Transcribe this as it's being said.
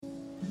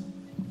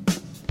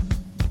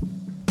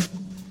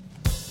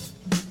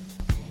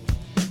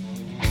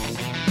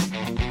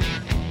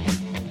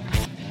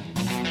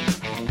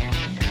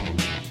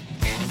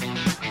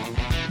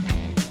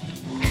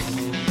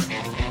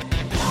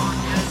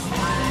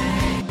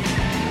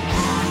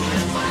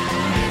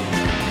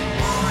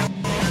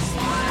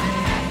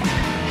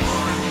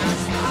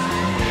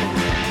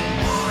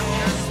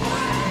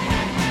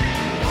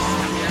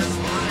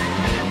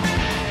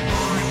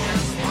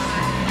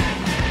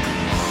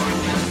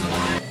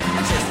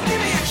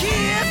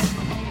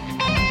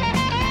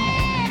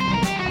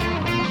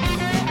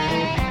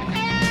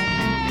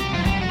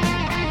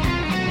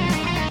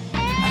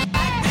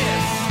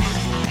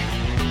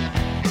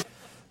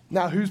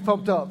Now, who's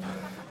pumped up?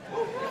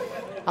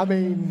 I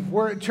mean,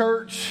 we're at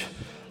church.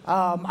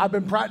 I've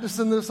been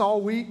practicing this all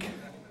week.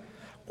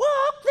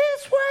 Walk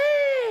this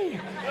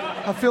way.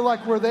 I feel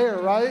like we're there,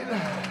 right?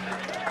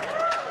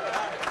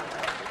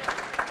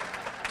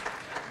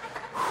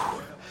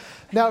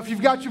 Now, if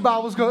you've got your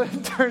Bibles, go ahead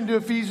and turn to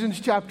Ephesians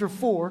chapter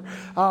 4.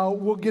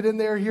 We'll get in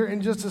there here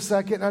in just a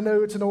second. I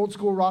know it's an old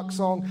school rock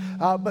song,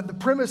 but the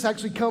premise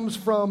actually comes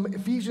from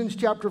Ephesians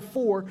chapter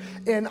 4.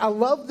 And I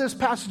love this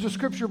passage of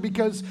Scripture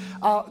because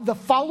the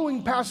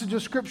following passage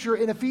of Scripture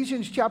in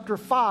Ephesians chapter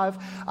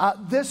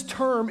 5, this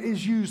term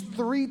is used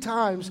 3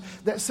 times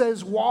that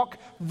says, walk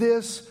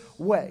this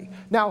way.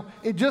 Now,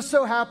 it just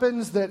so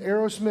happens that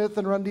Aerosmith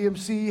and Run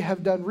DMC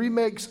have done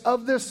remakes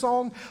of this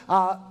song.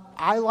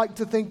 I like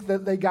to think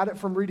that they got it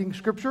from reading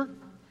Scripture.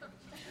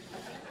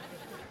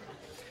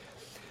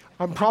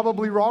 I'm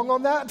probably wrong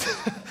on that,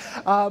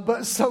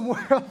 but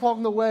somewhere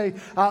along the way,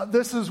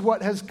 this is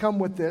what has come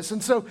with this.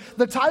 And so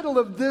the title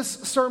of this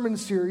sermon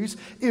series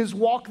is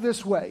Walk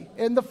This Way.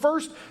 And the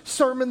first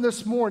sermon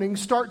this morning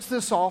starts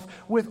this off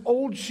with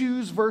old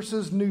shoes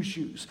versus new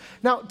shoes.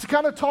 Now, to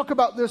kind of talk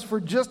about this for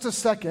just a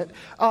second,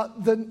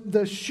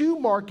 the shoe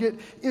market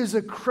is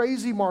a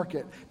crazy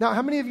market. Now,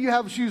 how many of you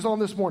have shoes on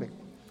this morning?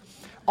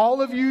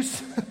 All of you,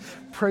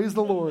 praise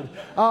the Lord,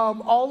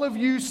 all of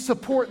you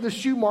support the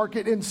shoe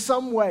market in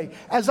some way.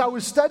 As I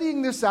was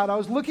studying this out, I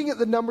was looking at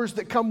the numbers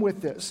that come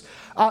with this.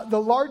 The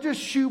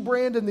largest shoe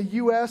brand in the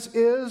U.S.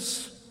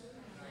 is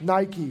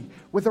Nike,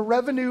 with a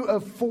revenue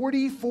of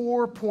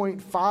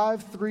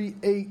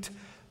 $44.538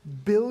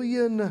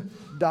 billion.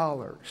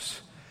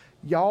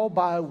 Y'all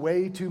buy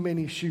way too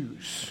many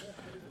shoes.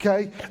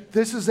 Okay,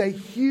 this is a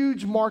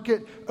huge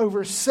market.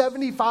 Over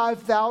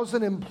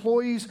 75,000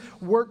 employees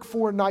work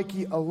for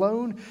Nike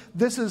alone.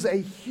 This is a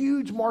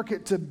huge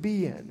market to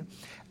be in.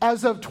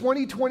 As of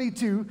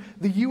 2022,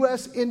 the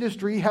U.S.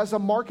 industry has a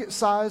market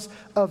size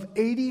of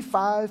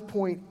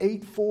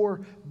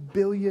 $85.84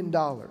 billion.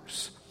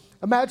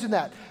 Imagine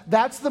that.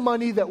 That's the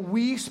money that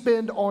we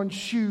spend on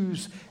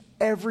shoes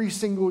every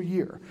single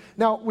year.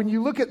 Now, when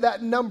you look at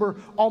that number,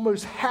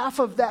 almost half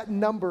of that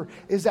number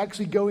is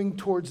actually going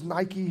towards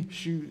Nike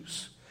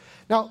shoes.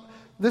 Now,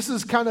 this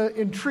is kind of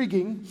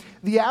intriguing.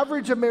 The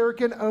average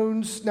American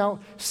owns, now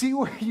see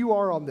where you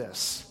are on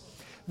this.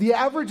 The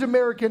average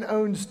American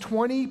owns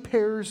 20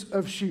 pairs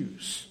of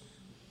shoes.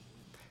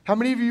 How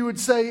many of you would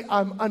say,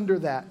 I'm under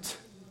that?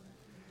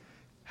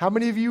 How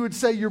many of you would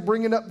say you're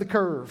bringing up the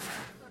curve?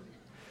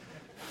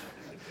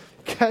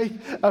 Okay,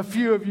 a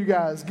few of you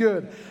guys,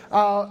 good.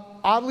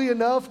 Oddly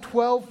enough,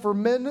 12 for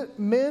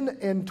men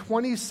and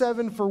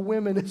 27 for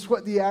women is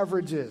what the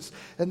average is.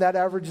 And that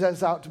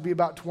averages out to be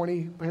about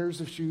 20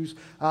 pairs of shoes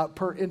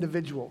per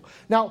individual.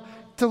 Now,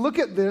 to look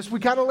at this,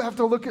 we kind of have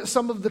to look at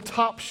some of the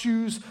top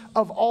shoes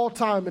of all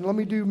time. And let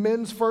me do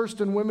men's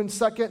first and women's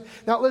second.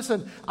 Now,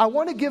 listen, I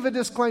want to give a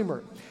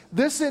disclaimer.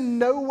 This in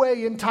no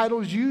way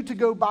entitles you to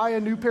go buy a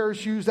new pair of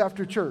shoes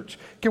after church.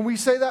 Can we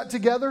say that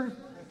together?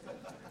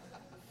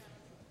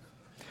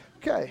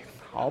 Okay.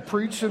 I'll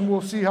preach and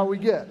we'll see how we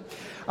get.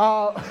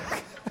 I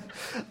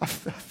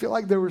feel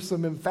like there were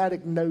some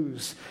emphatic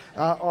no's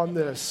on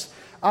this.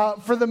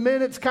 For the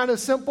men, it's kind of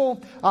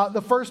simple.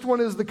 The first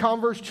one is the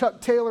Converse Chuck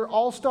Taylor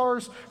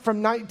All-Stars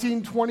from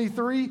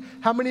 1923.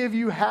 How many of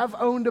you have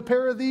owned a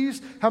pair of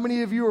these? How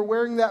many of you are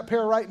wearing that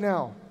pair right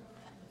now?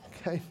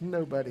 Okay,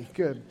 nobody.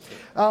 Good.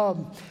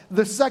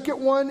 The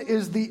second one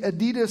is the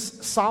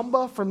Adidas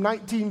Samba from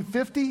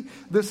 1950.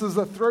 This is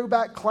a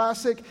throwback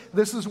classic.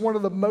 This is one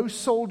of the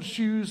most sold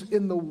shoes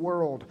in the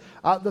world.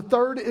 The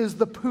third is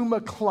the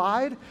Puma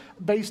Clyde,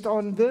 based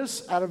on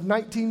this, out of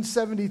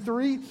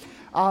 1973.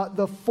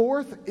 The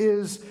fourth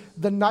is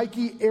the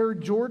Nike Air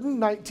Jordan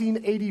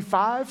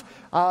 1985.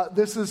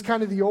 This is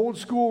kind of the old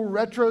school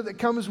retro that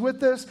comes with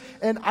this.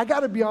 And I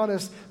got to be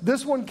honest,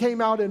 this one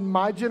came out in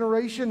my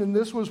generation, and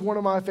this was one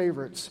of my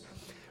favorites.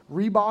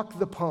 Reebok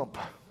the Pump.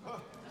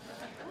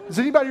 Does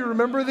anybody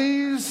remember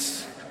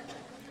these?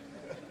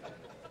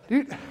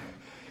 Dude,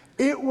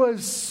 it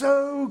was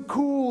so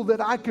cool that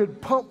I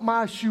could pump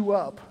my shoe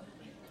up.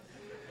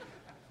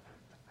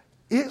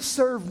 It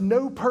served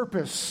no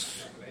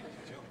purpose.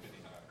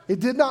 It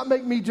did not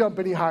make me jump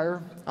any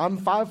higher. I'm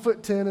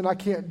 5'10" and I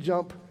can't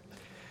jump.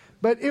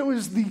 But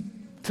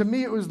to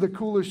me, it was the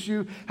coolest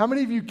shoe. How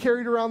many of you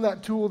carried around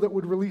that tool that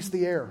would release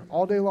the air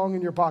all day long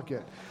in your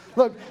pocket?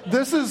 Look,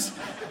 this is,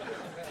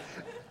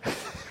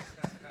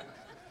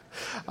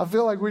 I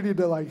feel like we need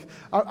to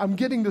I'm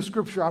getting to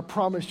scripture, I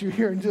promise you,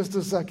 here in just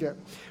a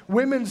second.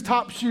 Women's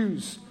top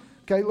shoes.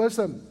 Okay,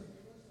 listen.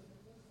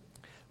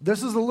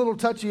 This is a little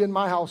touchy in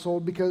my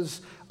household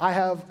because I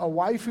have a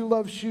wife who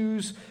loves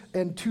shoes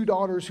and 2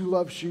 daughters who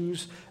love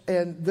shoes,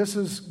 and this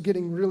is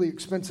getting really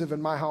expensive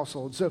in my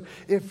household. So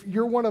if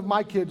you're one of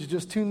my kids,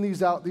 just tune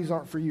these out. These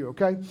aren't for you,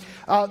 okay?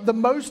 The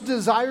most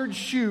desired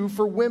shoe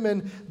for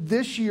women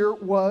this year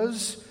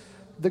was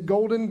the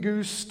Golden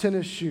Goose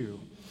tennis shoe.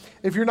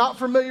 If you're not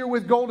familiar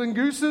with Golden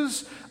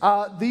Gooses,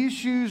 these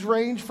shoes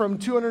range from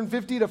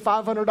 $250 to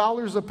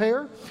 $500 a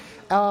pair.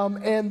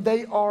 and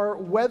they are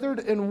weathered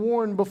and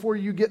worn before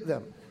you get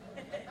them.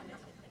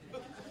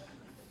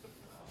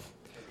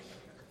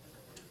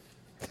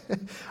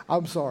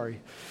 I'm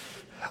sorry.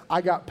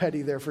 I got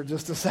petty there for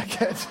just a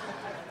second.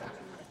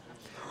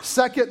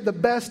 Second, the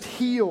best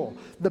heel.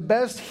 The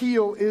best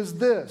heel is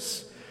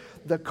this: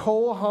 the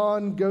Cole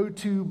Haan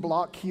Go-To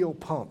Block Heel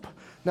Pump.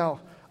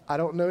 Now, I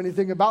don't know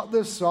anything about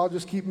this, so I'll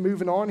just keep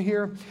moving on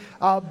here.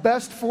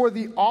 Best for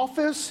the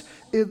office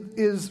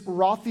is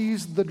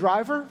Rothy's The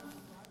Driver.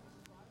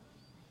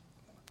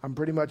 I'm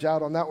pretty much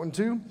out on that one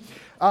too.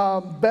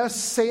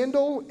 Best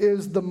sandal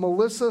is the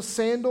Melissa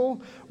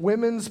Sandal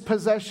Women's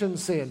Possession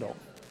Sandal.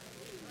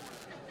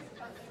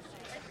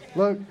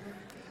 Look,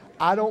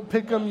 I don't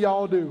pick them,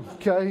 y'all do,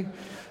 okay?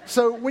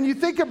 So when you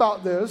think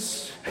about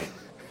this,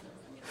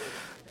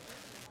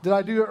 did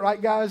I do it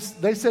right, guys?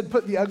 They said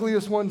put the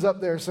ugliest ones up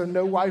there so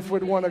no wife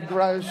would want a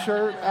gray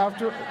shirt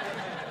after.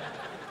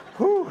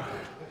 Whew.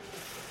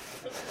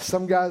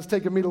 Some guys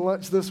taking me to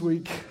lunch this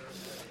week.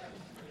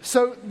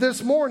 So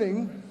this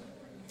morning,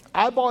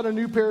 I bought a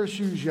new pair of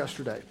shoes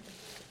yesterday.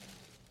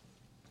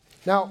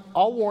 Now,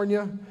 I'll warn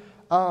you,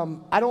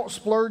 I don't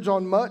splurge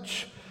on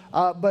much,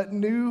 but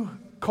new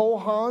Cole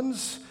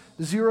Haan's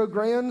 0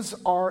 Grands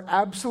are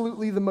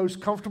absolutely the most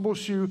comfortable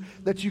shoe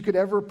that you could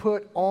ever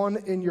put on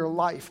in your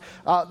life.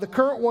 The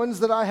current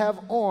ones that I have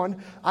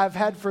on, I've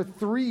had for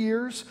 3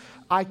 years.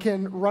 I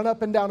can run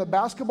up and down a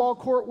basketball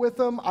court with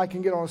them. I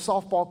can get on a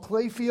softball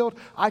clay field.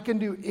 I can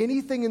do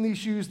anything in these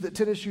shoes that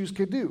tennis shoes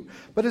could do.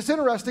 But it's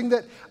interesting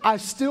that I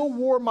still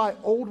wore my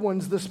old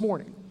ones this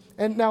morning.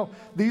 And now,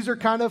 these are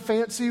kind of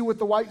fancy with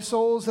the white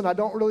soles, and I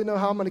don't really know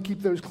how I'm going to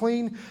keep those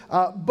clean.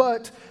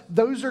 But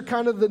those are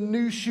kind of the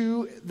new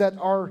shoe that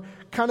are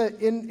kind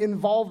of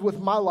involved with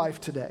my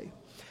life today.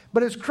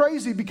 But it's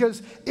crazy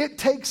because it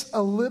takes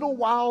a little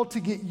while to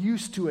get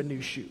used to a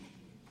new shoe.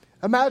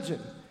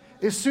 Imagine,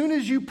 as soon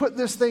as you put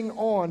this thing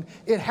on,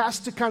 it has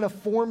to kind of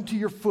form to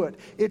your foot.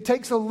 It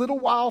takes a little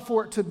while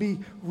for it to be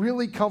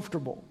really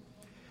comfortable.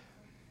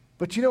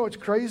 But you know what's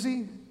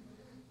crazy?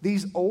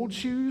 These old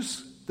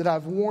shoes that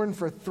I've worn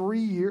for 3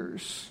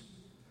 years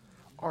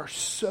are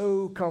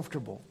so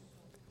comfortable.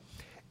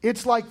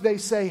 It's like they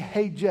say,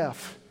 "Hey,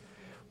 Jeff,"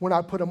 when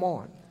I put them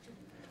on.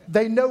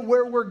 They know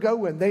where we're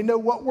going. They know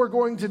what we're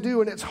going to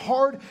do. And it's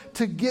hard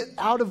to get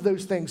out of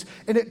those things.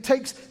 And it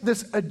takes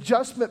this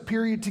adjustment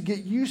period to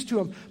get used to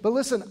them. But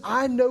listen,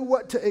 I know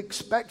what to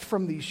expect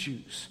from these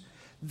shoes.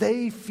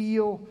 They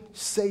feel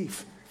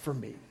safe for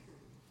me.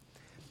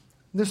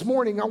 This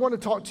morning, I want to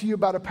talk to you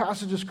about a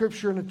passage of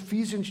Scripture in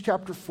Ephesians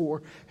chapter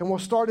 4, and we'll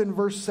start in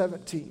verse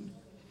 17,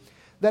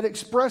 that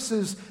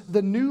expresses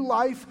the new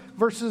life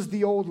versus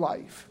the old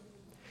life.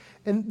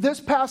 And this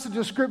passage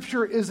of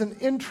Scripture is an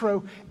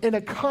intro and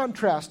a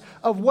contrast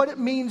of what it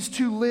means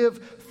to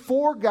live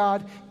for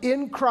God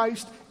in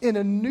Christ in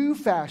a new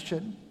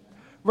fashion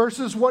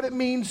versus what it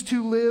means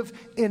to live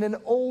in an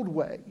old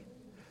way.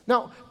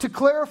 Now, to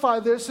clarify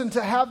this and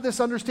to have this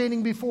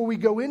understanding before we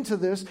go into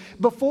this,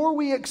 before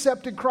we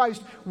accepted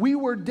Christ, we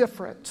were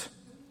different.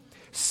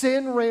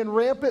 Sin ran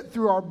rampant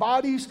through our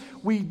bodies.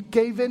 We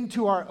gave in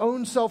to our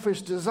own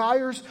selfish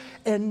desires.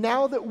 And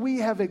now that we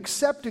have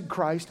accepted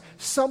Christ,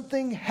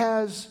 something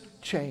has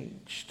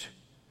changed.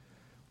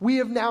 We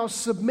have now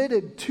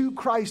submitted to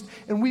Christ,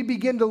 and we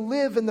begin to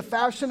live in the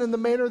fashion and the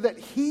manner that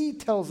He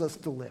tells us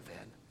to live in.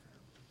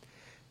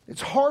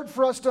 It's hard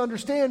for us to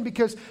understand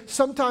because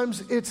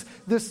sometimes it's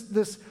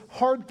this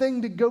hard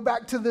thing to go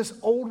back to this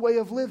old way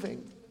of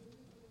living.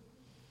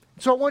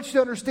 So I want you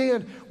to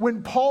understand,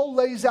 when Paul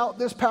lays out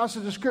this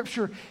passage of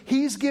Scripture,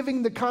 he's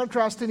giving the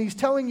contrast and he's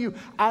telling you,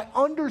 I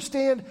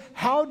understand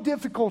how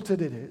difficult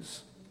it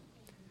is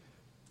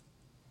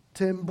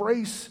to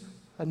embrace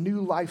a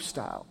new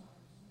lifestyle,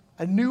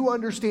 a new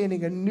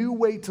understanding, a new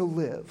way to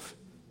live.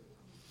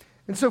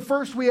 And so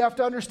first we have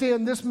to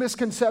understand this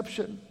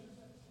misconception.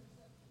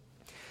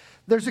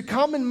 There's a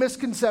common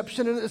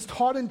misconception, and it's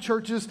taught in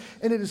churches,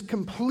 and it is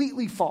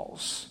completely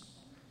false.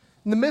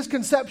 And the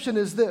misconception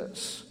is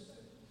this: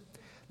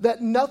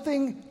 that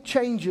nothing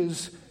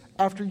changes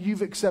after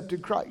you've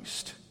accepted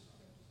Christ.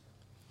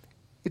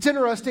 It's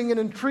interesting and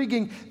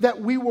intriguing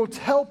that we will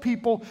tell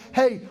people,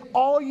 hey,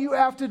 all you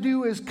have to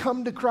do is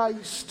come to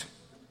Christ.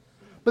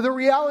 But the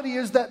reality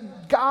is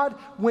that God,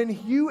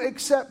 when you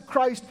accept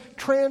Christ,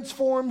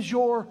 transforms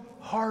your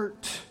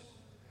heart.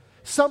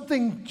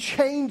 Something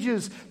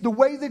changes. The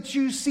way that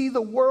you see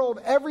the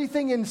world,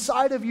 everything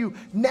inside of you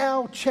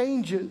now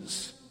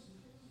changes.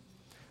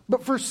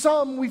 But for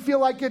some, we feel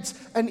like it's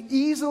an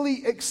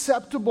easily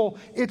acceptable,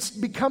 it's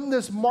become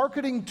this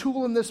marketing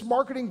tool and this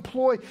marketing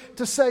ploy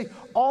to say,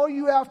 all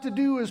you have to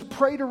do is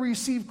pray to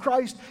receive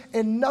Christ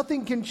and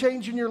nothing can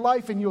change in your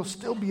life and you'll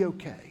still be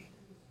okay.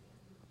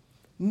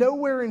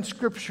 Nowhere in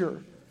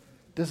Scripture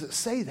does it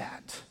say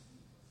that.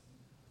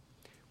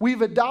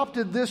 We've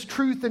adopted this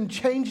truth and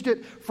changed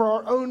it for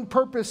our own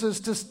purposes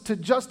to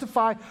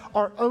justify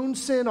our own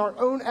sin, our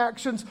own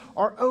actions,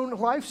 our own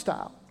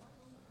lifestyle.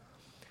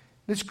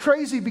 It's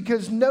crazy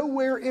because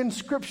nowhere in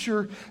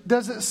Scripture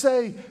does it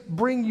say,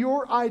 bring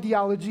your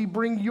ideology,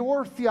 bring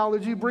your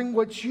theology, bring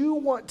what you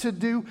want to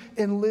do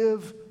and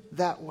live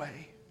that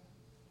way.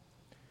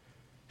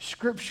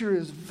 Scripture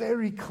is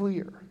very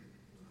clear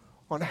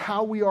on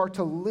how we are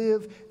to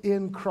live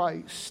in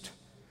Christ.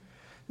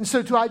 And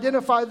so to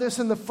identify this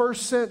in the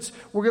first sense,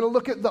 we're going to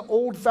look at the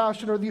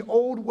old-fashioned or the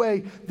old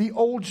way, the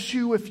old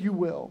shoe, if you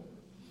will.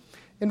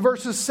 In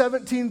verses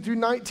 17 through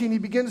 19, he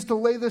begins to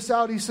lay this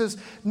out. He says,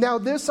 "Now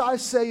this I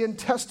say and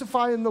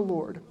testify in the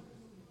Lord,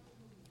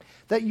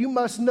 that you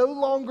must no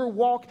longer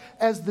walk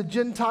as the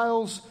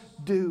Gentiles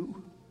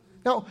do."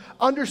 Now,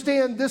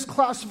 understand this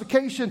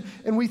classification,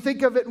 and we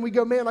think of it and we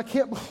go, man, I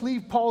can't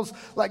believe Paul's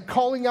like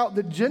calling out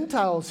the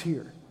Gentiles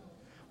here.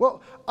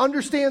 Well,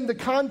 understand the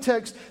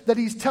context that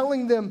he's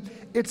telling them.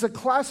 It's a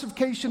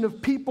classification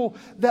of people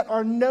that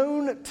are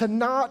known to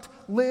not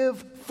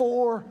live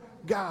for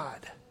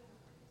God.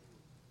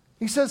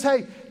 He says,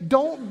 hey,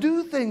 don't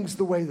do things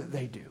the way that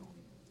they do.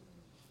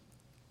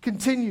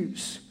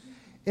 Continues,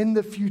 in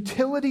the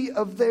futility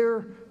of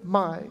their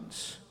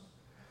minds.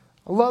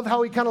 I love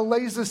how he kind of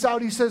lays this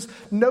out. He says,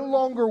 no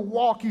longer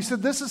walk. He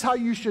said, this is how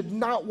you should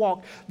not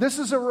walk. This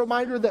is a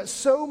reminder that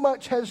so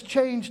much has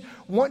changed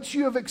once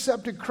you have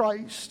accepted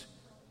Christ.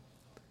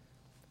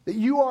 That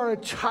you are a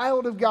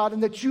child of God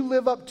and that you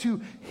live up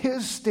to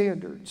His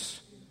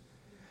standards.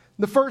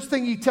 The first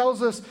thing he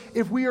tells us,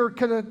 if we are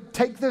going to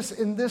take this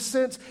in this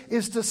sense,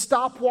 is to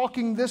stop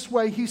walking this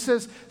way. He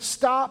says,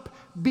 stop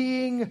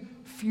being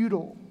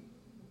futile.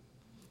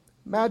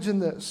 Imagine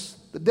this.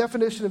 The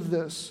definition of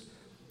this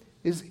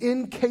is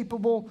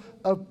incapable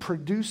of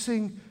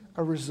producing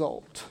a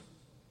result.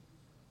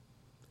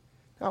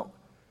 Now,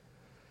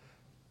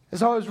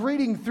 as I was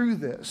reading through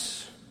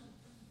this,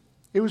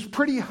 it was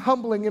pretty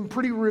humbling and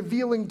pretty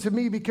revealing to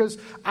me because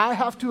I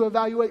have to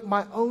evaluate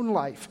my own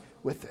life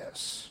with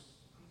this.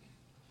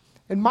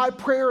 And my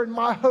prayer and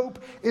my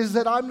hope is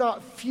that I'm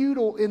not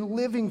futile in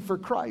living for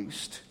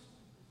Christ.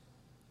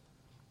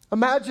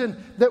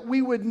 Imagine that we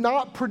would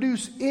not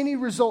produce any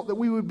result, that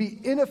we would be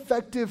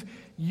ineffective,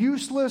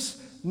 useless,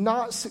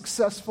 not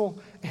successful,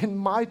 and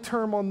my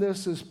term on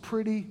this is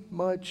pretty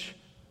much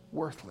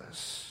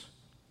worthless.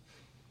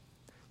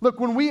 Look,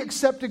 when we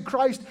accepted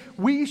Christ,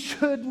 we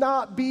should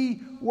not be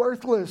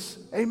worthless.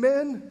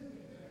 Amen?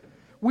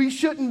 We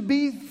shouldn't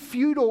be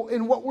futile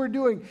in what we're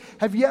doing.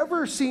 Have you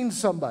ever seen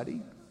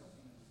somebody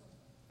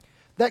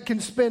that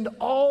can spend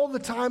all the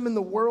time in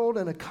the world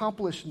and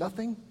accomplish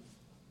nothing?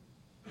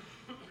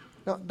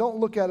 Now, don't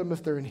look at them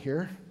if they're in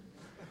here.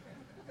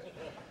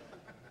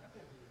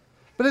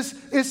 But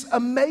it's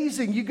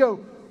amazing. You go,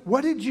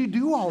 what did you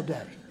do all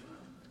day?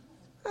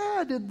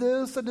 I did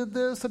this, I did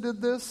this, I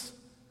did this.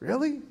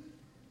 Really? Have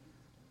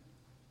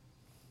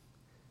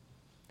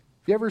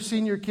you ever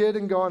seen your kid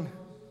and gone,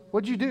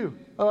 what'd you do?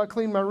 Oh, I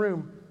cleaned my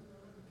room.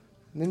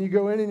 And then you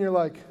go in and you're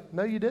like,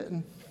 no, you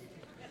didn't.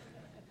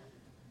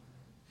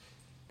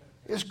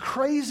 It's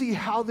crazy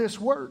how this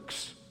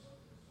works.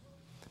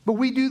 But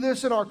we do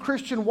this in our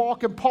Christian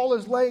walk, and Paul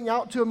is laying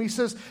out to him. He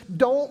says,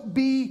 don't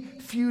be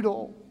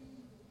futile.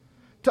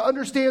 To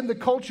understand the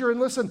culture, and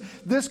listen,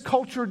 this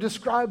culture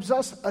describes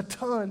us a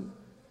ton.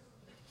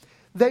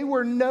 They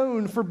were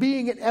known for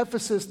being in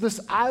Ephesus, this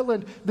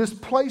island, this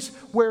place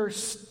where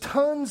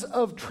tons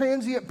of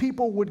transient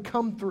people would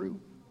come through.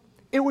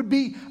 It would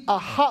be a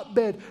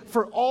hotbed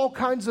for all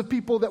kinds of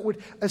people that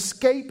would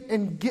escape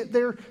and get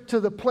there to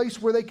the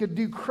place where they could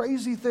do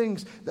crazy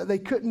things that they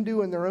couldn't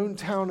do in their own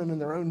town and in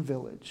their own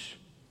village.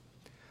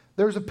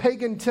 There's a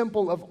pagan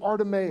temple of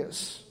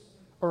Artemis,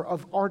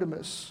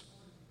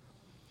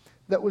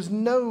 that was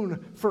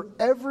known for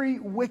every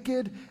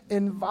wicked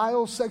and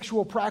vile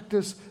sexual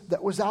practice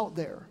that was out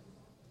there.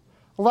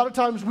 A lot of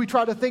times we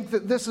try to think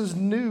that this is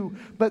new,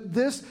 but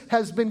this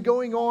has been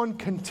going on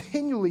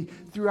continually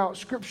throughout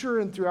Scripture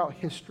and throughout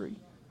history.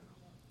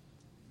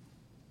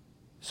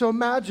 So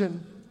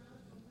imagine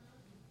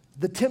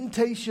the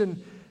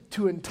temptation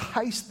to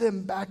entice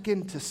them back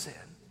into sin.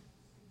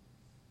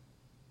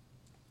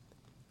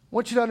 I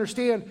want you to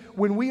understand,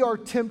 when we are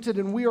tempted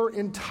and we are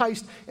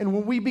enticed and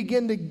when we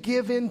begin to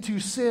give in to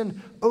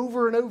sin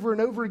over and over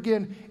and over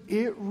again,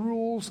 it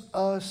rules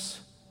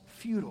us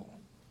futile,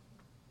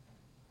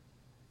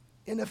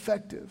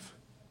 ineffective,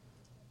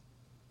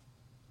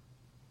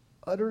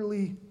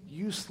 utterly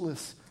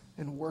useless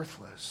and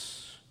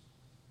worthless.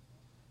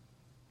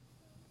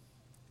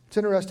 It's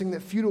interesting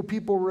that futile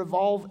people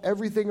revolve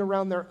everything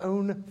around their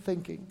own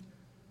thinking.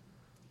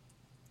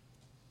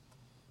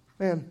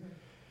 Man,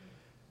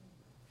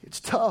 it's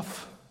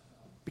tough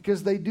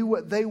because they do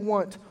what they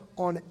want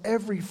on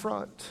every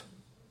front.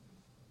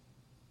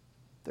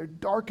 They're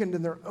darkened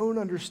in their own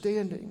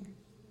understanding.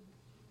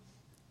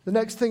 The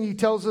next thing he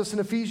tells us in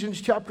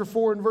Ephesians chapter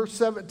 4 and verse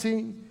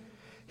 17,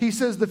 he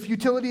says the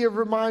futility of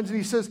their minds, and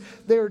he says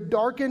they are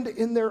darkened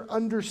in their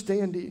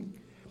understanding,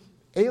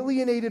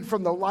 alienated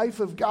from the life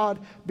of God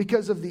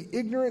because of the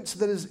ignorance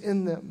that is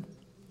in them.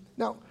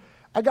 Now,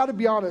 I got to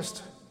be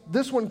honest,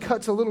 this one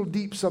cuts a little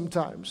deep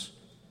sometimes.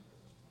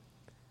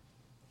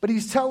 But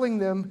he's telling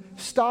them,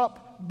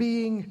 stop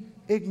being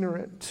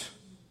ignorant.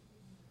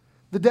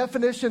 The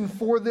definition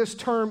for this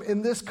term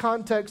in this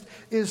context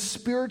is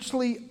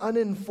spiritually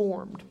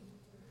uninformed.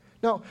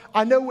 Now,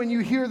 I know when you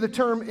hear the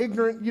term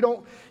ignorant,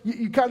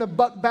 you kind of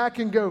buck back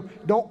and go,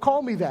 don't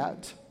call me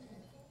that.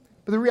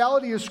 But the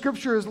reality is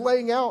Scripture is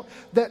laying out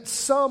that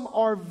some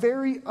are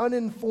very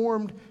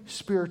uninformed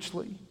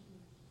spiritually.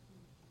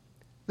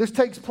 This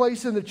takes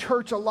place in the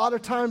church a lot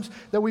of times,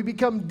 that we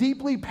become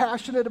deeply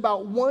passionate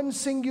about one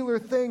singular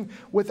thing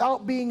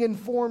without being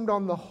informed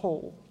on the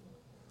whole.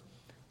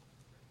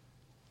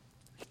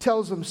 He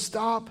tells them,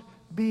 stop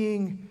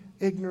being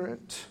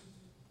ignorant.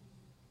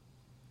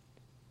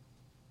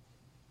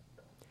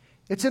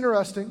 It's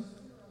interesting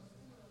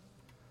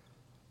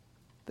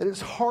that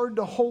it's hard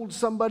to hold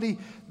somebody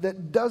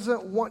that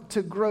doesn't want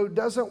to grow,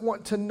 doesn't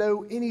want to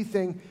know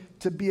anything,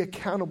 to be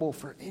accountable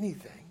for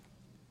anything.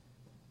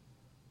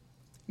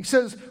 He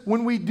says,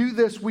 when we do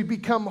this, we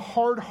become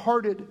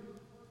hard-hearted.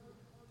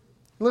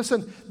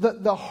 Listen,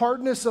 the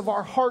hardness of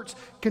our hearts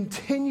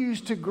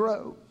continues to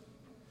grow.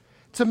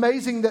 It's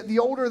amazing that the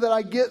older that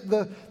I get,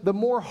 the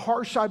more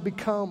harsh I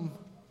become.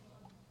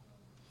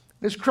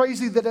 It's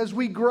crazy that as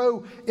we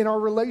grow in our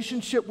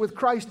relationship with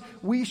Christ,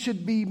 we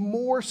should be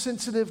more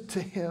sensitive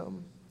to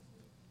Him.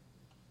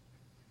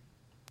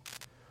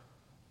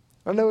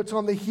 I know it's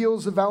on the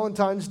heels of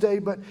Valentine's Day,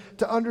 but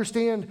to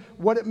understand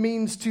what it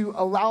means to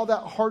allow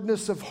that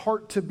hardness of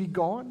heart to be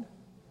gone.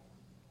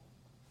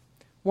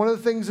 One of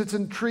the things that's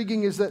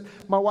intriguing is that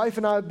my wife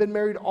and I have been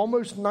married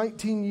almost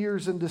 19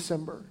 years in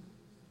December.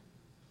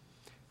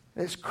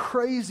 And it's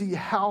crazy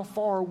how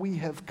far we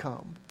have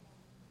come.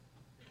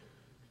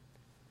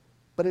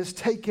 But it's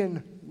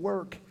taken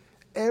work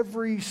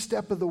every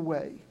step of the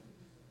way.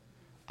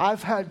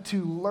 I've had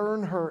to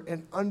learn her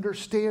and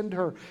understand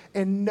her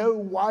and know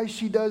why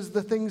she does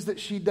the things that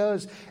she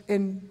does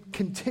and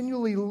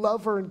continually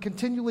love her and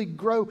continually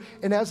grow.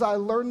 And as I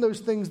learn those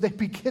things, they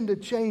begin to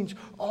change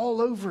all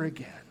over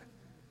again.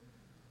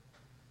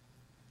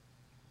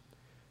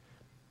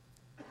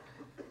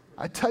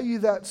 I tell you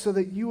that so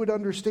that you would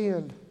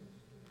understand.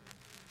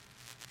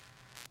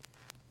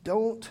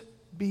 Don't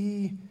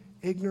be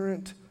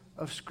ignorant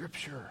of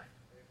Scripture.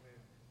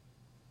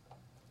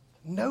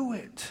 Know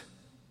it.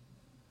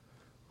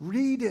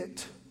 Read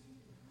it.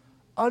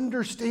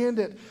 Understand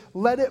it.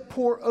 Let it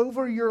pour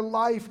over your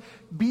life.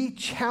 Be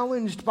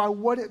challenged by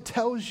what it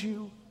tells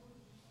you.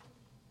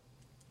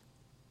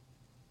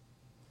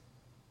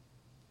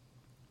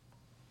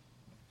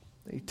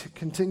 He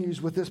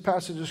continues with this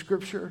passage of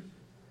Scripture.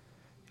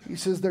 He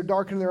says, they're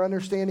darkened their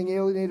understanding,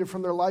 alienated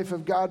from their life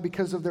of God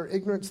because of their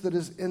ignorance that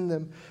is in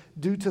them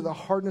due to the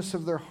hardness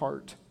of their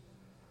heart.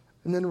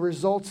 And then the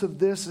results of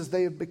this is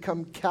they have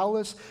become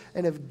callous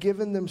and have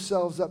given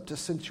themselves up to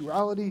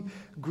sensuality,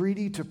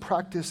 greedy to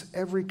practice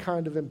every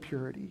kind of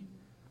impurity.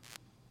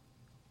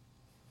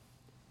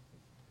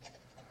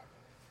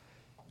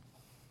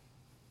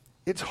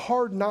 It's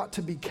hard not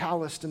to be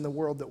calloused in the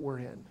world that we're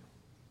in.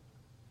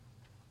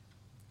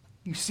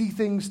 You see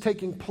things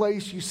taking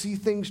place, you see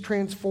things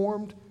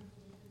transformed.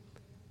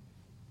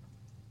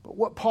 But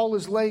what Paul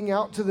is laying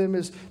out to them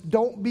is,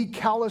 don't be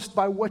calloused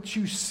by what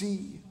you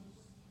see.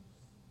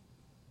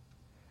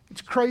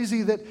 It's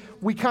crazy that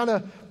we kind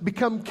of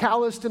become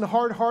calloused and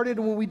hard-hearted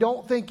when we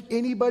don't think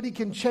anybody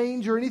can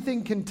change or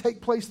anything can take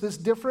place that's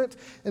different.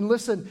 And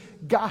listen,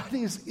 God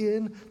is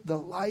in the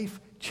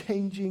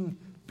life-changing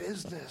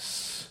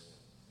business.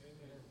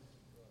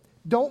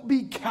 Don't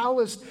be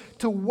calloused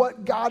to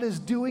what God is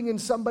doing in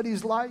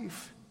somebody's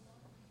life.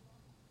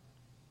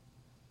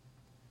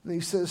 And he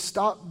says,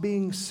 stop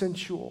being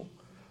sensual.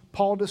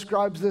 Paul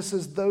describes this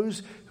as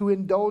those who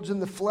indulge in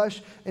the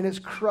flesh and its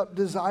corrupt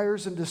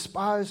desires and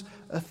despise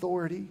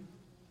authority.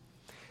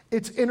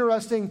 It's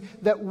interesting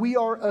that we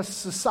are a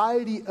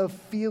society of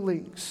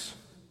feelings.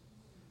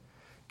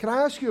 Can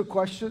I ask you a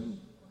question?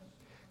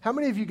 How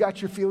many of you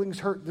got your feelings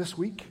hurt this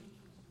week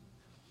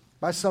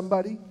by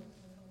somebody?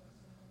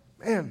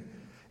 Man,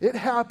 it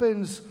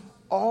happens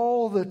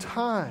all the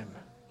time.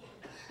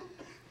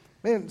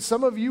 Man,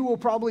 some of you will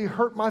probably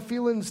hurt my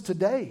feelings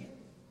today.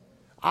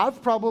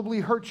 I've probably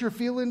hurt your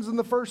feelings in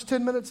the first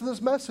 10 minutes of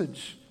this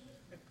message.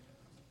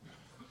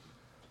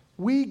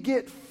 We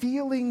get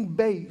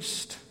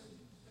feeling-based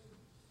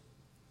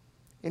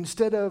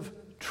instead of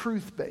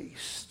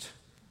truth-based.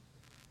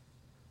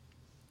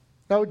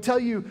 I would tell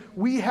you,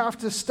 we have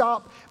to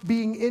stop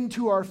being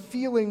into our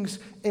feelings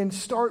and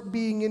start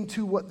being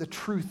into what the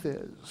truth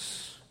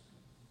is.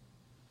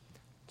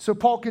 So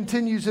Paul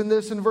continues in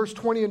this in verse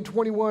 20 and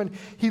 21.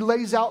 He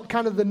lays out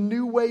kind of the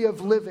new way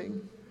of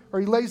living. Or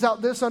he lays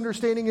out this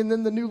understanding and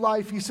then the new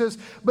life. He says,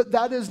 but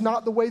that is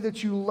not the way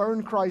that you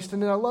learn Christ.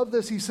 And then I love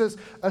this. He says,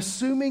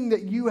 assuming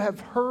that you have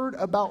heard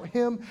about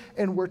him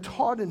and were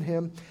taught in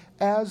him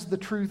as the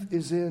truth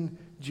is in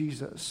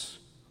Jesus.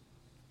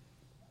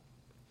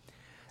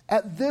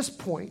 At this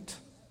point,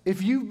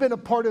 if you've been a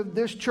part of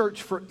this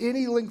church for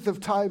any length of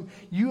time,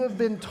 you have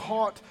been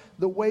taught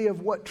the way of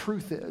what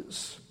truth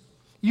is.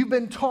 You've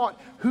been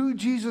taught who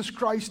Jesus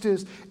Christ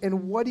is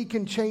and what he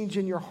can change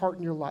in your heart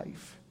and your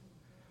life.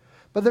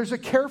 But there's a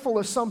careful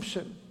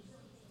assumption.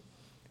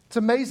 It's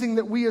amazing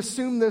that we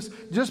assume this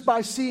just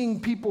by seeing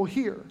people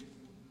here.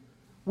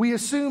 We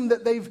assume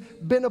that they've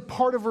been a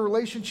part of a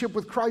relationship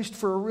with Christ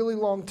for a really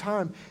long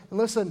time. And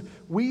listen,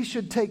 we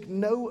should take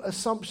no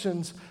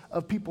assumptions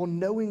of people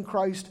knowing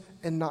Christ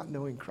and not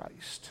knowing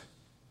Christ.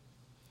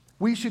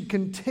 We should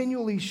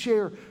continually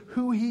share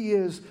who he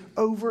is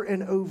over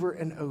and over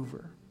and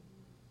over.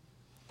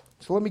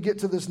 So let me get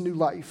to this new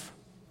life,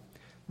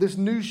 this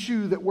new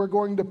shoe that we're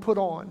going to put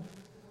on,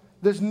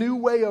 this new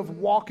way of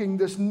walking,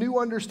 this new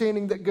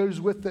understanding that goes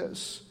with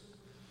this.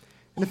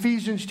 In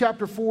Ephesians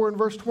chapter 4 and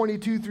verse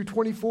 22 through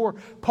 24,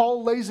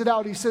 Paul lays it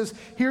out. He says,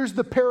 here's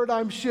the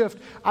paradigm shift.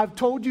 I've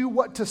told you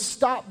what to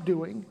stop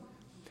doing.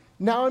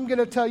 Now I'm going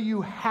to tell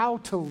you how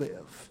to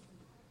live.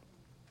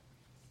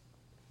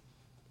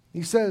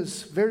 He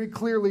says very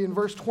clearly in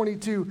verse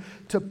 22,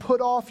 to put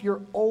off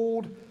your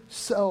old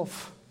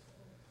self,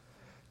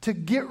 to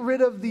get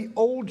rid of the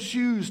old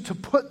shoes, to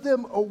put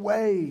them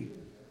away.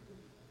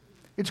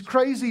 It's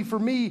crazy for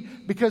me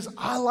because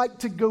I like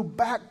to go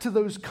back to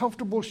those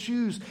comfortable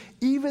shoes,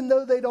 even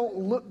though they don't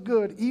look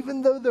good,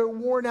 even though they're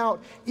worn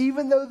out,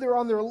 even though they're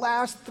on their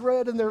last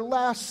thread and their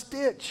last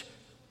stitch.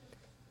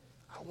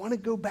 I want to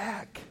go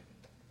back.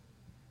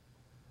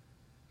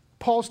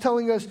 Paul's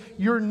telling us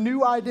your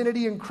new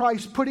identity in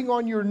Christ, putting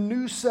on your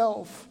new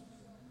self.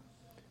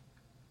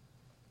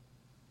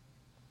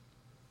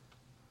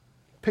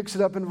 Picks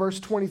it up in verse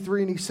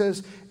 23 and he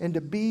says, and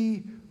to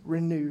be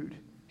renewed.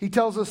 He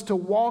tells us to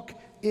walk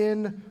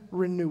in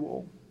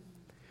renewal.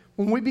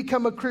 When we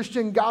become a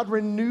Christian, God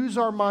renews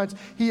our minds.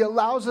 He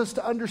allows us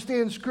to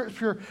understand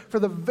Scripture for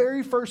the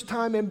very first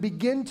time and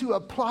begin to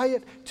apply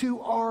it to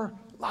our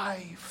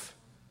life.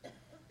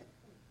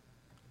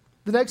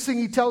 The next thing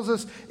he tells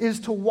us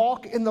is to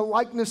walk in the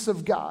likeness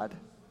of God.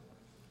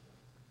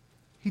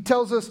 He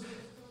tells us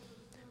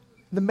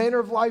the manner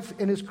of life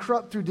and is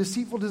corrupt through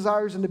deceitful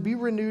desires, and to be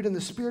renewed in the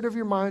spirit of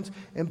your minds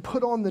and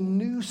put on the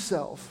new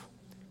self,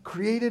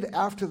 created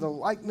after the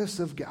likeness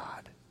of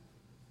God.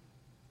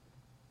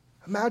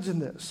 Imagine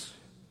this,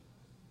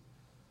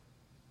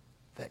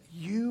 that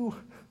you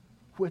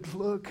would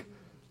look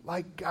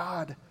like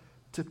God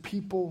to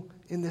people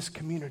in this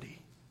community.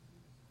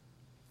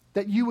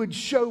 That you would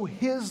show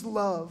his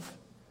love.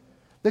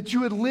 That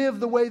you would live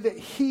the way that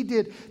he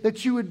did.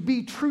 That you would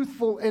be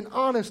truthful and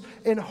honest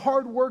and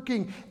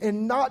hardworking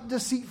and not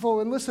deceitful.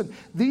 And listen,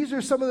 these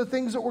are some of the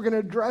things that we're going to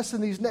address in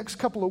these next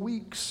couple of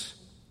weeks.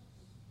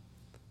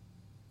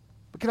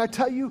 But can I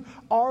tell you,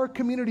 our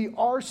community,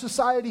 our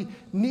society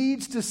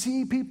needs to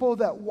see people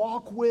that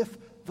walk with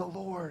the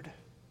Lord.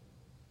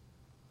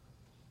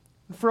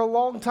 For a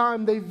long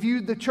time, they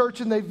viewed the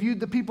church and they viewed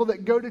the people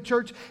that go to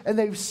church and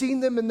they've seen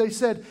them and they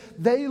said,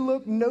 they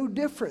look no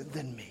different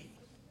than me.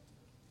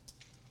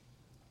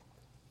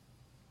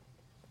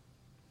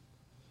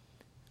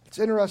 It's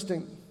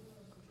interesting.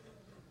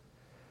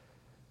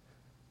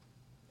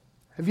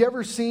 Have you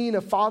ever seen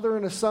a father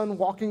and a son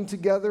walking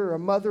together, or a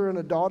mother and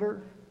a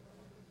daughter?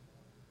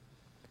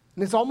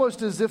 And it's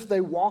almost as if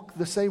they walk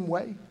the same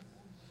way.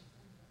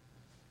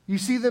 You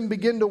see them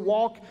begin to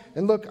walk,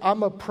 and look,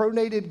 I'm a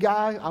pronated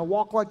guy. I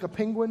walk like a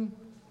penguin.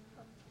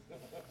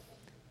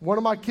 One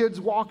of my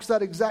kids walks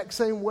that exact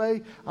same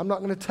way. I'm not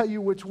going to tell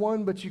you which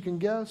one, but you can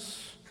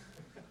guess.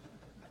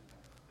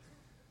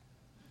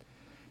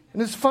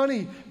 And it's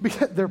funny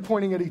because they're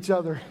pointing at each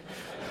other.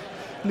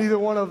 Neither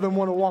one of them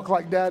want to walk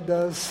like Dad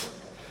does.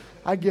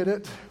 I get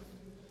it.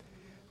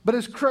 But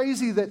it's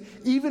crazy that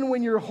even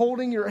when you're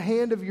holding your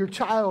hand of your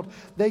child,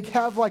 they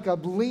have like a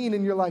lean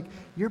and you're like,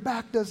 your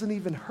back doesn't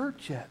even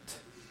hurt yet.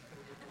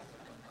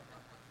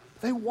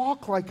 They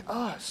walk like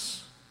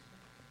us.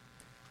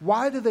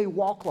 Why do they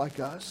walk like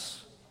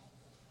us?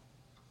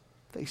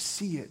 They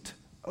see it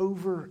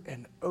over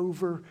and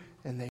over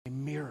and they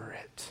mirror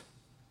it.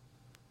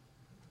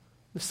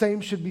 The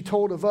same should be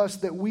told of us,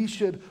 that we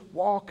should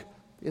walk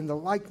in the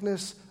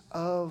likeness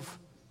of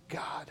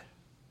God.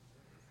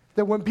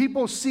 That when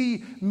people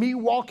see me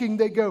walking,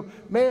 they go,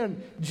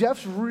 man,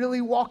 Jeff's really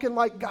walking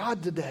like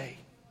God today.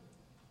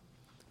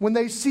 When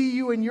they see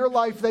you in your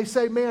life, they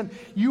say, man,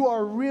 you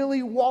are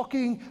really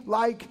walking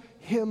like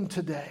him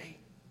today.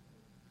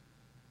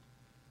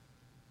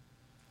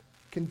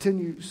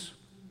 Continues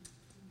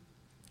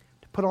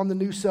to put on the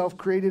new self,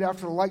 created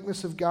after the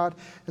likeness of God.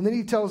 And then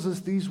he tells us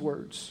these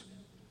words: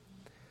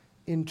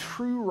 in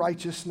true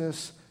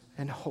righteousness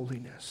and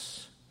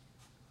holiness.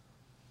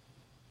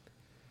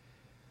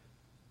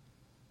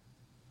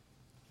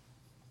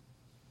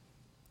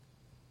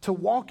 To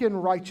walk in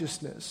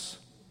righteousness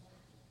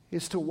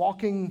is to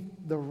walking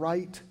the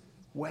right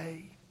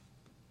way.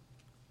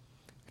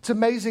 It's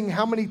amazing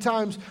how many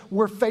times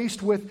we're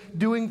faced with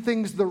doing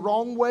things the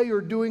wrong way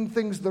or doing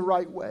things the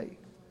right way.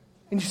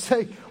 And you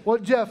say, well,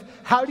 Jeff,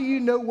 how do you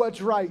know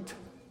what's right?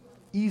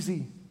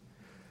 Easy.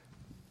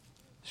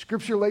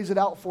 Scripture lays it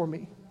out for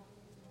me.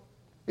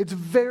 It's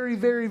very,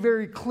 very,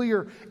 very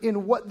clear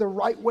in what the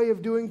right way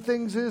of doing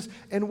things is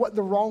and what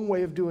the wrong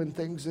way of doing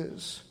things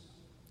is.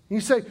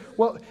 You say,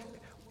 well,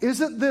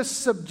 isn't this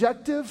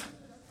subjective?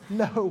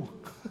 No,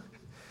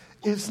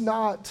 it's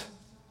not.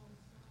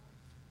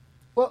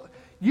 Well,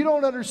 you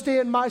don't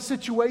understand my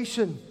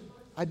situation.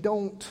 I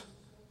don't,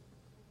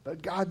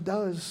 but God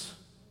does.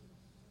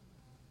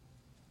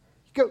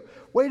 You go,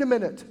 wait a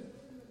minute.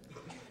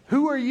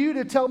 Who are you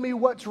to tell me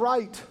what's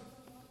right?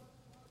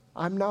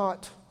 I'm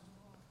not.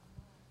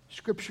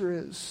 Scripture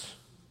is.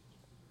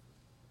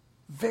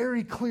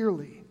 Very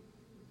clearly.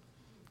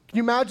 Can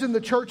you imagine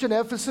the church in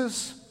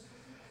Ephesus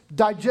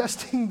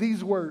digesting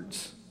these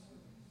words?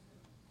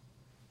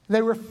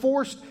 They were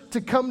forced to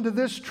come to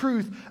this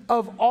truth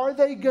of, are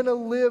they going to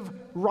live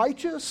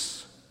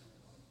righteous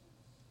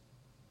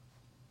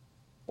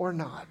or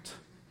not?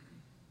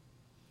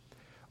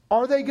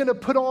 Are they going to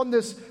put on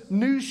this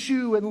new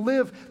shoe and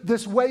live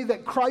this way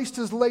that Christ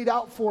has laid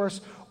out for us?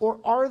 Or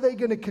are they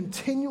going to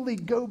continually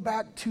go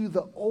back to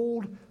the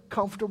old,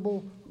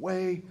 comfortable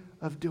way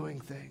of doing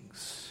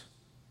things?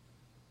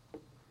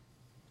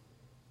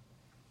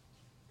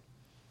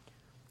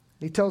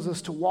 He tells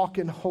us to walk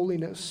in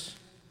holiness,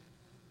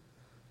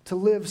 to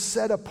live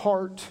set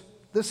apart.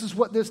 This is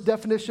what this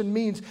definition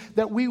means,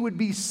 that we would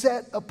be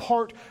set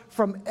apart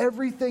from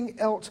everything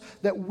else,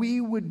 that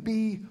we would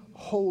be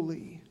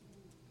holy.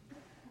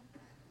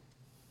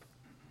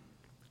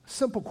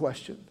 Simple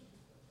question.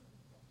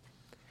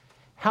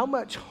 How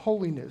much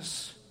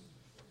holiness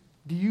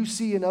do you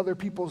see in other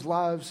people's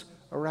lives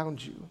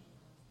around you?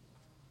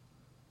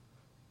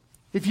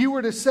 If you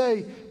were to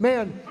say,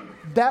 man,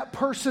 that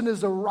person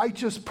is a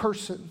righteous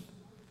person,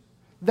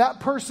 that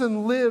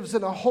person lives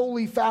in a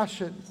holy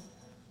fashion,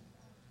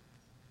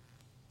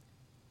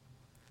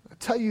 I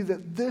tell you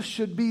that this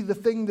should be the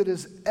thing that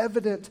is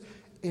evident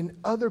in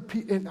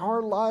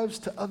our lives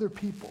to other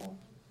people.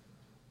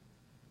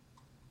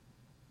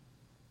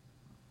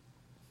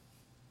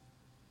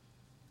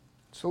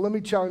 So let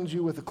me challenge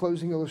you with a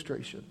closing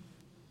illustration.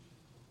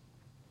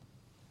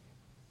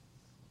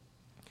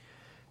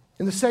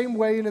 In the same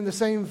way and in the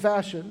same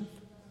fashion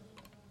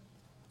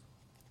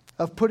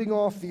of putting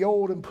off the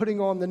old and putting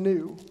on the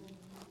new,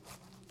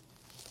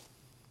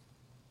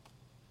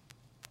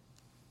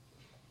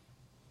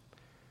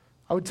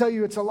 I would tell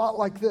you it's a lot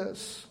like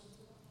this,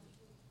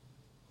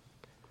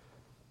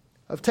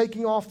 of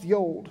taking off the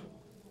old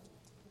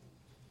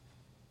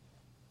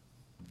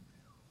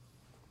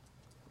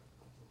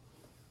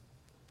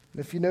and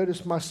if you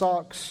notice my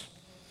socks,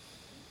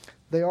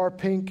 they are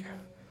pink.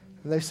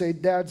 And they say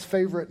Dad's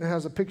favorite and it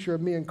has a picture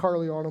of me and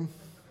Carly on them.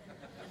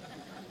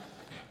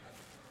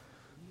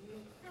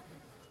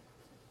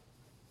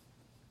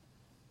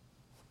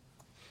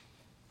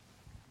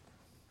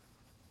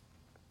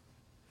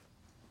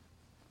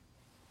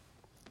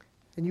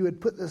 And you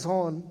would put this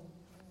on.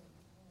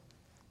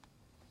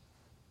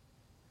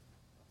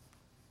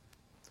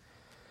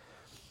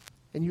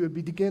 And you would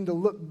begin to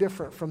look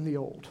different from the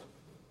old.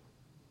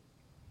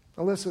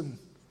 Now listen,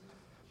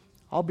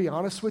 I'll be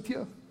honest with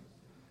you.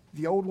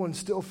 The old one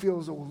still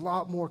feels a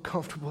lot more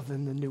comfortable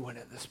than the new one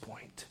at this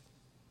point.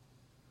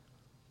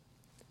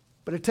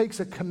 But it takes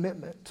a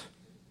commitment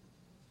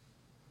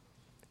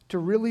to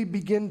really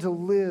begin to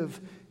live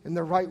in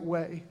the right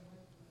way.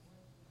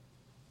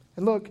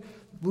 And look,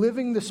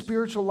 living the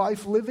spiritual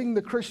life, living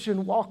the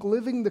Christian walk,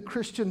 living the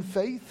Christian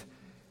faith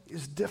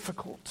is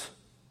difficult.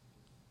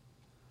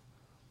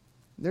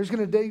 There's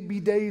going to be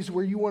days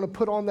where you want to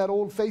put on that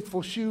old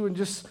faithful shoe and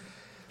just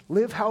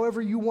live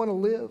however you want to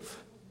live.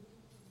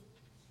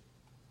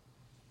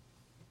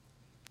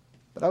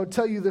 But I would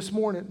tell you this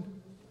morning,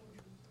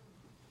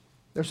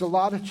 there's a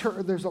lot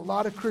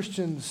of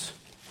Christians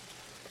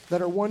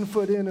that are 1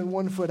 foot in and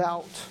 1 foot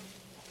out.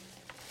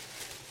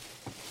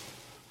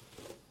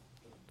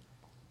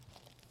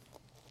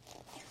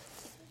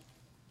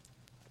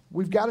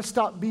 We've got to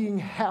stop being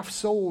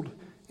half-sold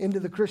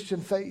into the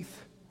Christian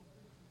faith.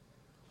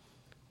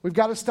 We've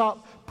got to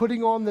stop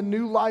putting on the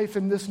new life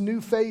and this new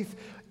faith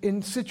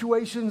in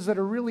situations that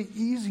are really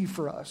easy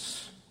for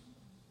us.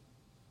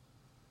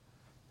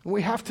 And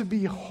we have to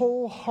be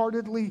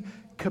wholeheartedly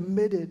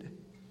committed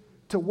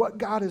to what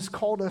God has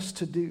called us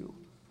to do.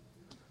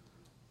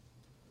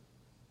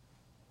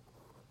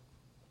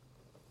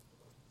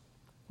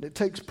 And it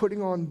takes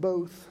putting on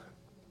both.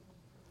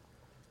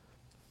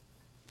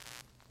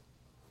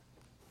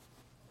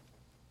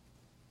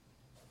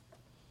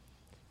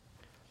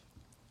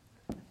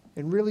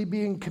 And really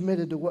being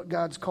committed to what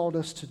God's called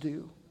us to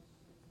do.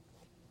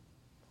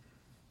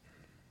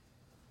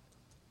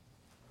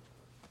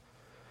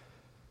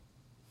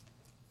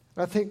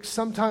 I think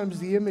sometimes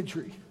the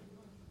imagery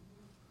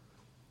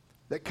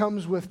that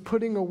comes with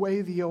putting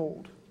away the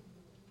old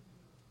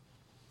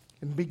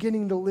and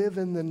beginning to live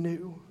in the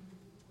new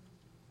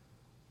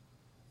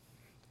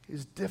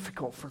is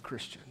difficult for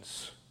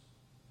Christians.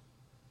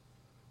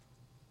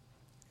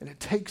 And it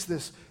takes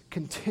this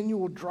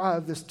continual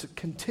drive, this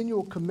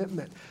continual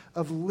commitment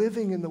of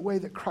living in the way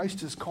that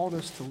Christ has called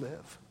us to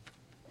live.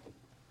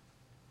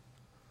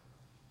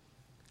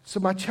 So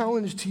my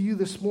challenge to you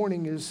this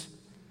morning is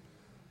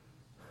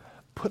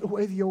put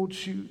away the old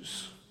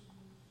shoes.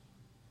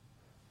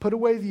 Put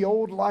away the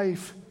old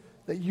life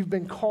that you've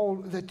been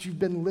called, that you've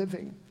been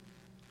living.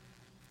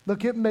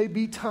 Look, it may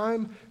be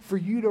time for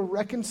you to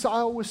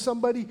reconcile with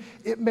somebody.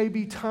 It may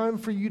be time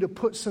for you to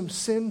put some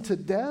sin to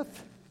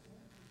death.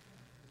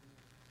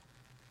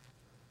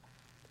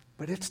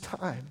 But it's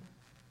time.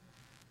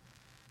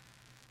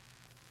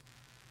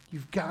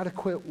 You've got to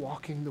quit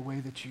walking the way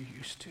that you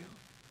used to.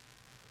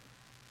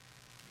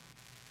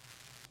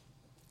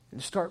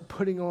 And start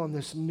putting on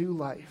this new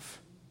life,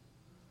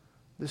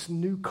 this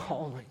new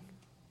calling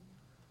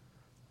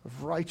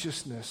of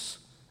righteousness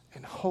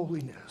and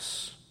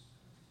holiness.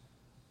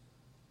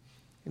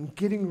 And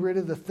getting rid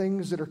of the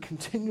things that are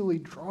continually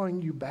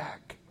drawing you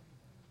back.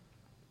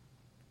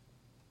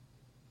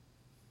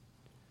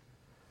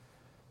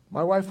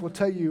 My wife will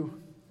tell you,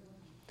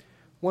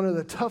 one of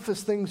the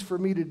toughest things for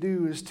me to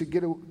do is to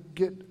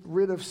get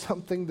rid of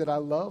something that I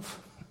love.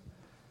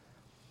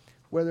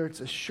 Whether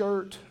it's a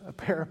shirt, a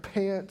pair of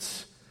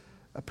pants,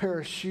 a pair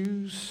of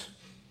shoes.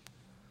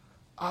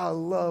 I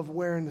love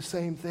wearing the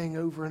same thing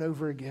over and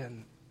over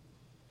again.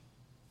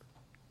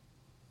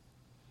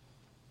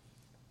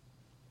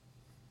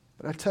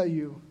 But I tell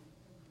you,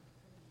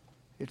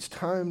 it's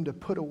time to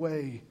put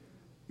away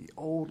the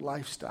old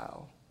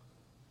lifestyle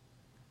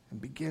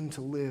and begin to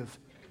live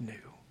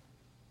new.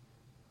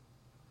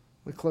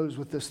 We close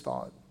with this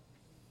thought.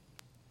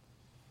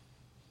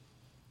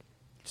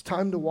 It's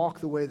time to walk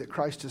the way that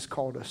Christ has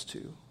called us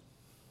to.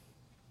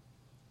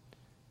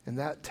 And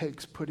that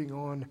takes putting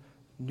on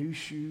new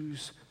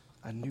shoes,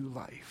 a new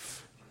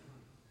life.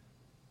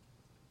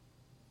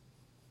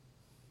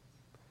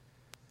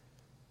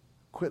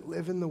 Quit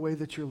living the way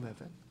that you're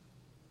living.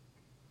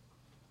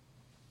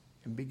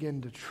 And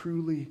begin to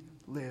truly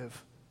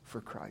live for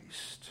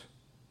Christ.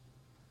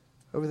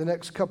 Over the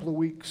next couple of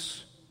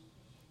weeks,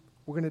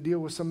 we're going to deal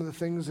with some of the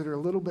things that are a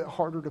little bit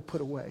harder to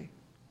put away.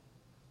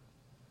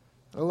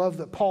 I love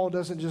that Paul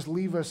doesn't just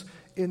leave us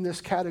in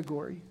this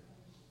category.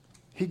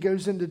 He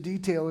goes into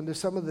detail into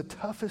some of the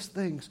toughest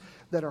things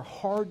that are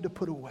hard to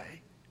put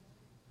away.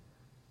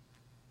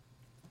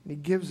 And he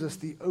gives us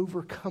the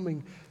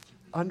overcoming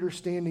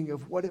understanding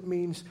of what it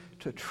means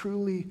to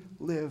truly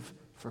live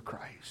for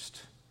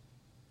Christ.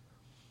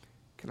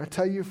 Can I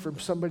tell you from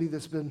somebody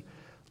that's been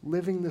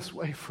living this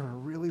way for a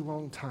really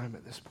long time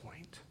at this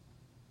point,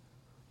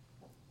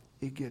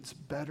 it gets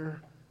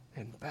better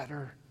and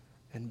better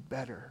and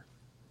better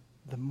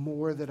the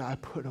more that I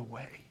put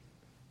away.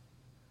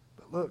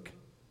 But look,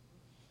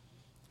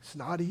 it's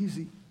not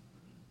easy.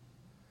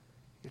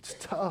 It's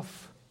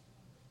tough.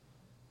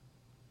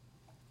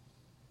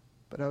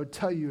 But I would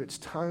tell you, it's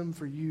time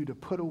for you to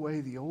put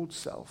away the old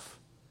self,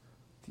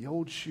 the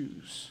old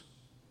shoes,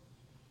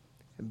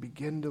 and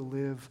begin to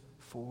live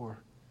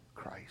for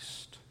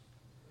Christ.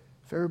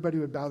 If everybody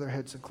would bow their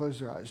heads and close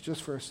their eyes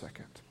just for a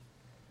second.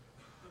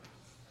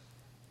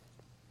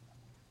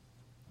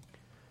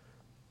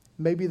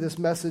 Maybe this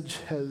message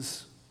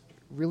has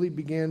really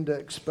began to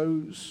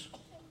expose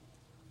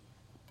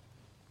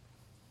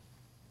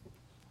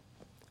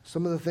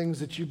some of the things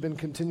that you've been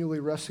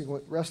continually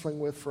wrestling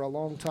with for a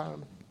long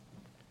time.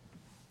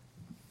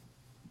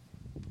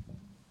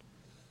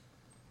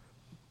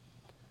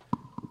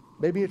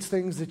 Maybe it's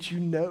things that you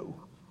know.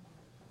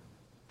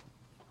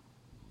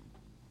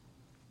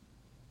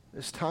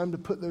 It's time to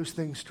put those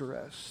things to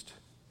rest.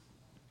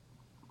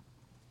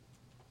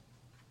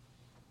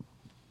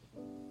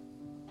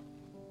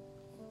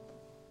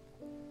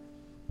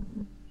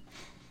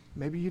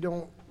 Maybe you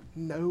don't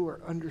know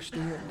or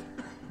understand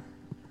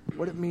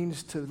what it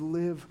means to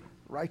live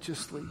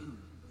righteously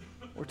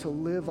or to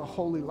live a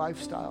holy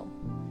lifestyle.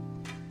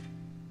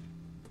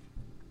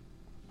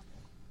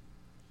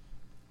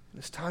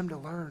 It's time to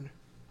learn.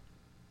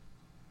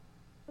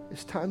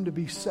 It's time to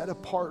be set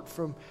apart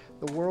from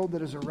the world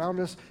that is around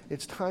us.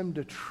 It's time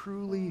to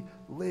truly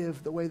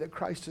live the way that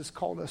Christ has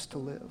called us to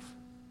live.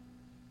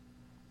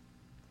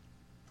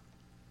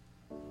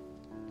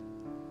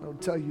 I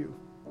would tell you,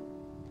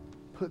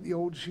 put the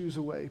old shoes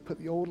away, put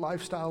the old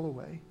lifestyle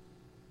away,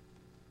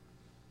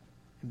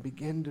 and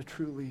begin to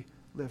truly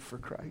live for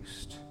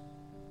Christ.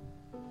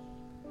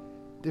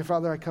 Dear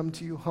Father, I come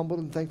to you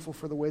humbled and thankful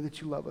for the way that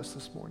you love us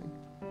this morning.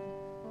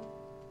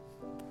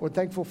 We're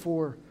thankful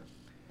for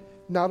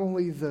not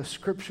only the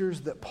scriptures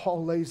that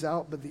Paul lays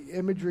out, but the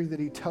imagery that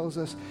he tells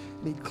us,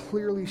 and he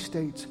clearly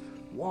states,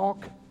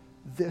 walk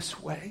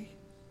this way.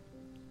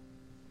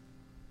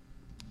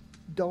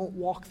 Don't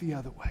walk the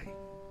other way.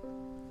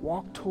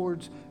 Walk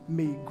towards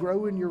me.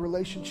 Grow in your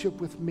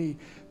relationship with me.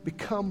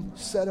 Become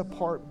set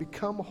apart.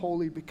 Become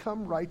holy.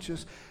 Become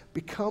righteous.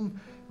 Become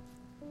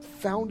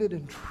founded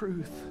in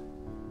truth.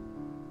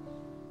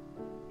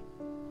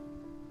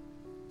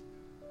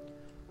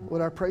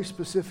 Lord, I pray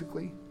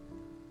specifically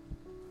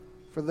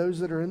for those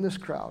that are in this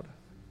crowd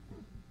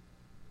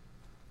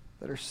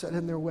that are set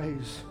in their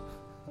ways,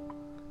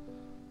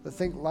 that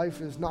think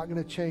life is not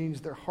going to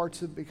change. Their hearts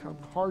have become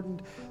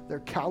hardened. They're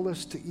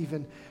callous to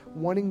even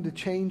wanting to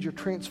change or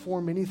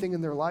transform anything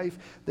in their life.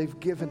 They've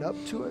given up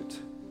to it.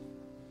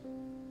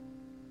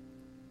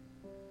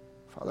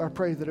 Father, I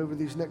pray that over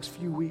these next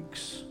few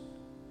weeks,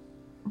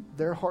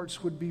 their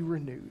hearts would be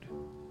renewed,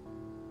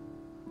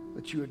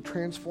 that you would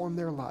transform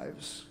their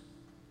lives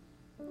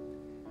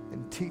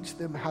and teach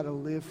them how to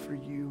live for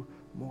you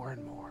more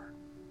and more.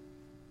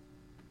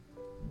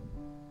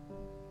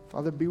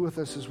 Father, be with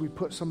us as we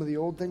put some of the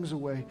old things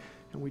away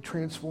and we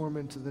transform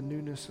into the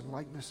newness and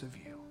likeness of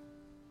you.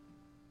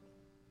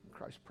 In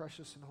Christ's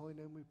precious and holy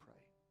name we pray.